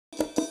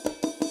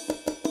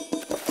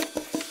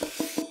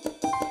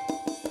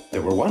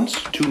There were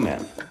once two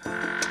men.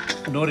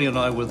 Norty and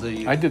I were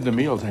the... I did the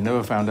meals. I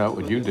never found out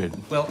what you did.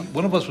 Well,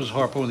 one of us was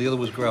Harpo and the other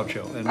was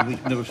Groucho, and we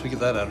never figured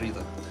that out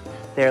either.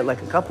 They're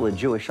like a couple of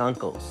Jewish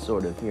uncles,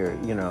 sort of, here,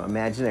 you know,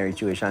 imaginary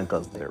Jewish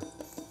uncles. They're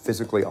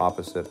physically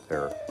opposite,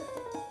 they're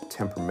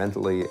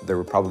temperamentally, they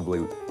were probably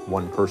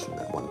one person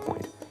at one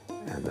point.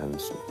 And then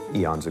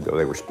eons ago,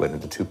 they were split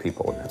into two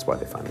people, and that's why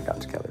they finally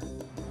got together.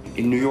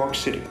 In New York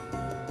City,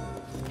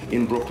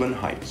 in Brooklyn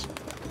Heights,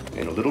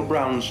 in a little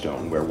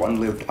brownstone where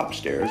one lived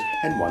upstairs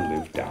and one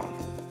lived down.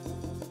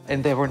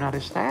 And they were not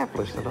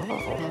established at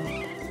all.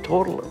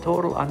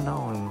 Total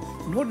unknown.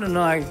 Norton and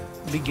I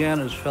began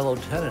as fellow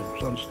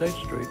tenants on State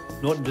Street.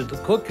 Norton did the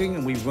cooking,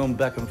 and we roamed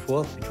back and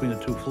forth between the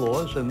two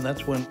floors, and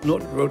that's when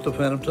Norton wrote the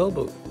Phantom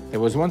Tollbooth. There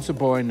was once a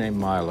boy named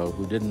Milo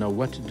who didn't know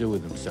what to do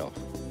with himself.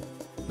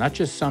 Not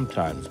just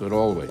sometimes, but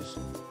always.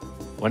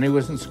 When he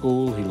was in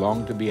school, he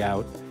longed to be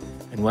out,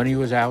 and when he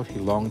was out, he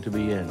longed to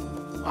be in.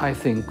 I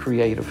think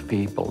creative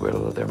people,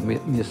 whether they're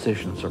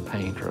musicians or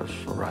painters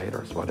or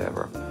writers,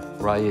 whatever,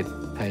 write,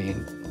 paint,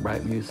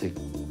 write music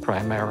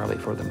primarily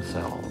for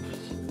themselves.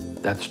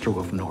 That's true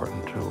of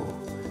Norton, too.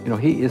 You know,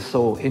 he is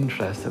so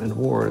interested in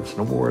words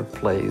and word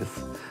plays.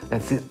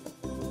 That's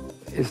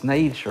his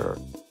nature.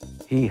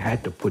 He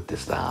had to put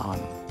this down.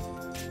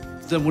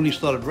 Then when he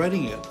started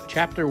writing it...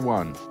 Chapter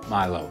 1,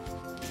 Milo.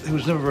 He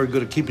was never very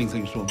good at keeping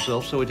things to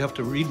himself, so he'd have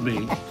to read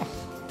me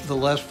the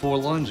last 4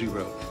 lines he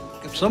wrote.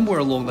 Somewhere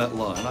along that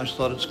line, I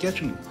started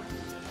sketching.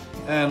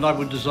 And I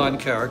would design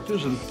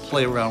characters and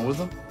play around with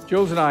them.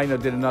 Jules and I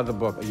did another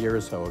book a year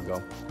or so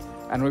ago,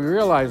 and we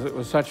realized it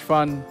was such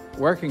fun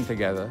working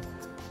together,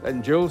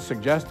 and Jules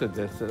suggested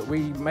this, that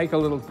we make a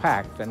little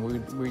pact, and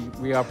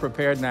we are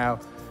prepared now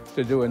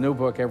to do a new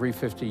book every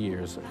 50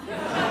 years.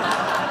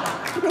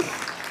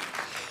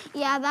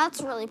 Yeah,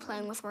 that's really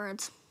playing with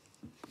words,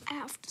 I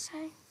have to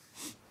say.